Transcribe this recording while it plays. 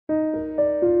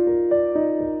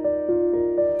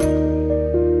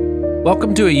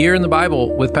Welcome to A Year in the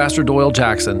Bible with Pastor Doyle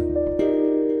Jackson.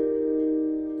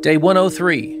 Day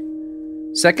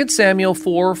 103, 2 Samuel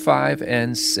 4, 5,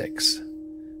 and 6.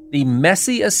 The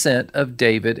messy ascent of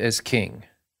David as king.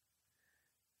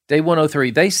 Day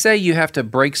 103, they say you have to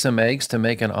break some eggs to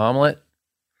make an omelet.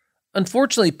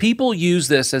 Unfortunately, people use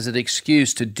this as an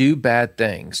excuse to do bad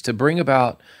things, to bring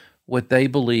about what they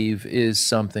believe is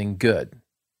something good.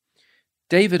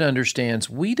 David understands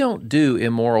we don't do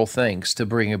immoral things to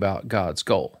bring about God's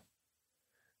goal.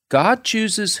 God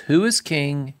chooses who is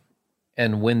king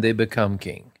and when they become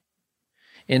king.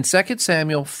 In 2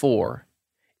 Samuel 4,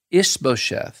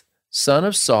 Ishbosheth, son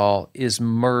of Saul, is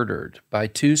murdered by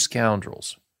two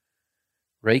scoundrels,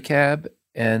 Rechab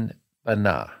and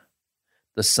Baanah,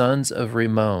 the sons of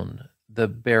Rimmon, the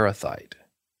Beerothite.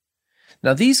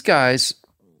 Now these guys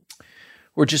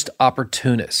were just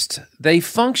opportunists. They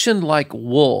functioned like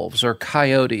wolves or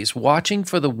coyotes, watching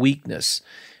for the weakness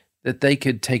that they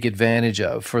could take advantage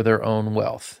of for their own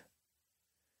wealth.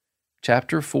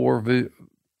 Chapter 4,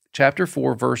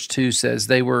 verse 2 says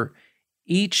they were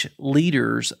each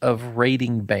leaders of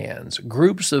raiding bands,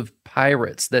 groups of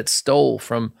pirates that stole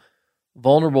from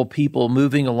vulnerable people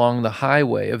moving along the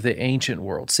highway of the ancient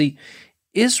world. See,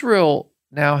 Israel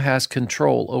now has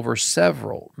control over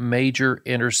several major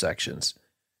intersections.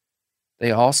 They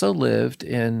also lived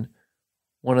in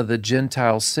one of the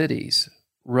Gentile cities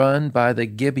run by the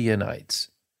Gibeonites.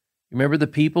 Remember the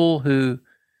people who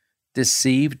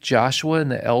deceived Joshua and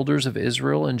the elders of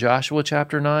Israel in Joshua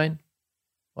chapter 9?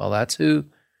 Well, that's who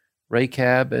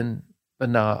Rechab and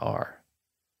Baanah are.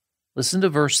 Listen to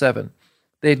verse 7.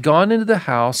 They had gone into the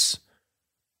house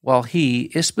while he,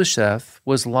 Ishbosheth,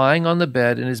 was lying on the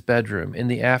bed in his bedroom in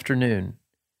the afternoon,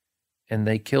 and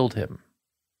they killed him.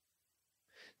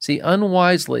 See,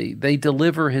 unwisely, they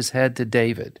deliver his head to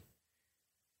David.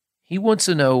 He wants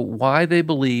to know why they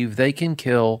believe they can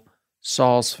kill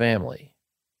Saul's family.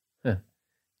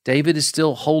 David is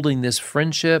still holding this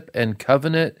friendship and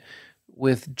covenant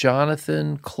with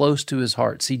Jonathan close to his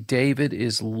heart. See, David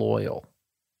is loyal.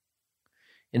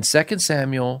 In 2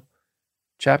 Samuel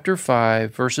chapter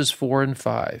 5, verses 4 and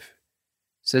 5, it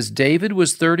says, David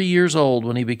was 30 years old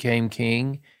when he became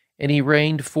king, and he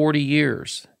reigned 40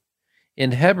 years.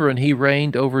 In Hebron, he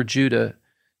reigned over Judah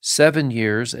 7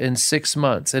 years and 6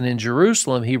 months, and in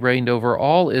Jerusalem, he reigned over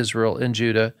all Israel and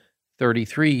Judah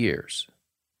 33 years.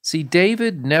 See,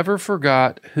 David never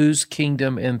forgot whose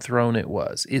kingdom and throne it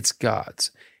was. It's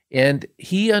God's. And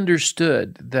he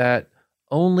understood that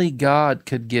only God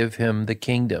could give him the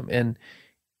kingdom, and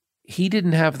he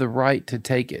didn't have the right to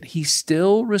take it. He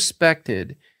still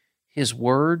respected his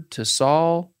word to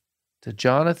Saul, to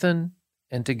Jonathan,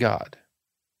 and to God.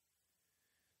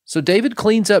 So David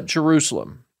cleans up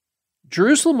Jerusalem.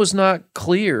 Jerusalem was not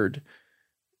cleared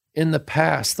in the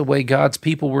past the way God's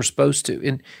people were supposed to.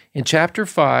 In chapter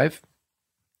 5,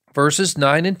 verses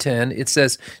 9 and 10, it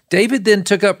says, David then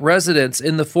took up residence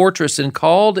in the fortress and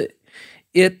called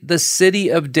it the city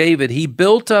of David. He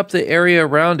built up the area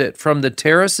around it from the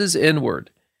terraces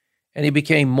inward, and he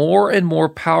became more and more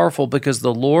powerful because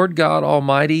the Lord God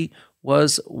Almighty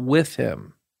was with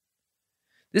him.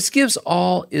 This gives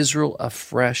all Israel a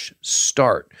fresh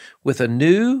start with a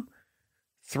new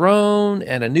throne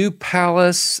and a new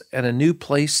palace and a new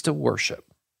place to worship.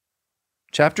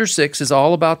 Chapter 6 is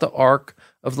all about the ark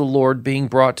of the Lord being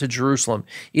brought to Jerusalem.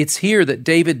 It's here that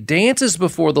David dances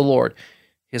before the Lord.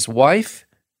 His wife,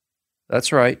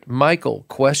 that's right, Michal,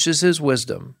 questions his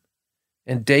wisdom,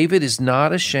 and David is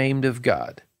not ashamed of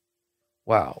God.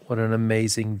 Wow, what an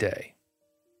amazing day.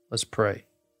 Let's pray.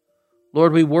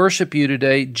 Lord, we worship you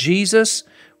today. Jesus,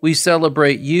 we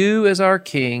celebrate you as our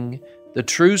King, the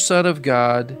true Son of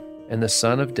God and the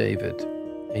Son of David.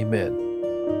 Amen.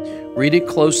 Read it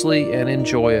closely and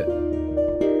enjoy it.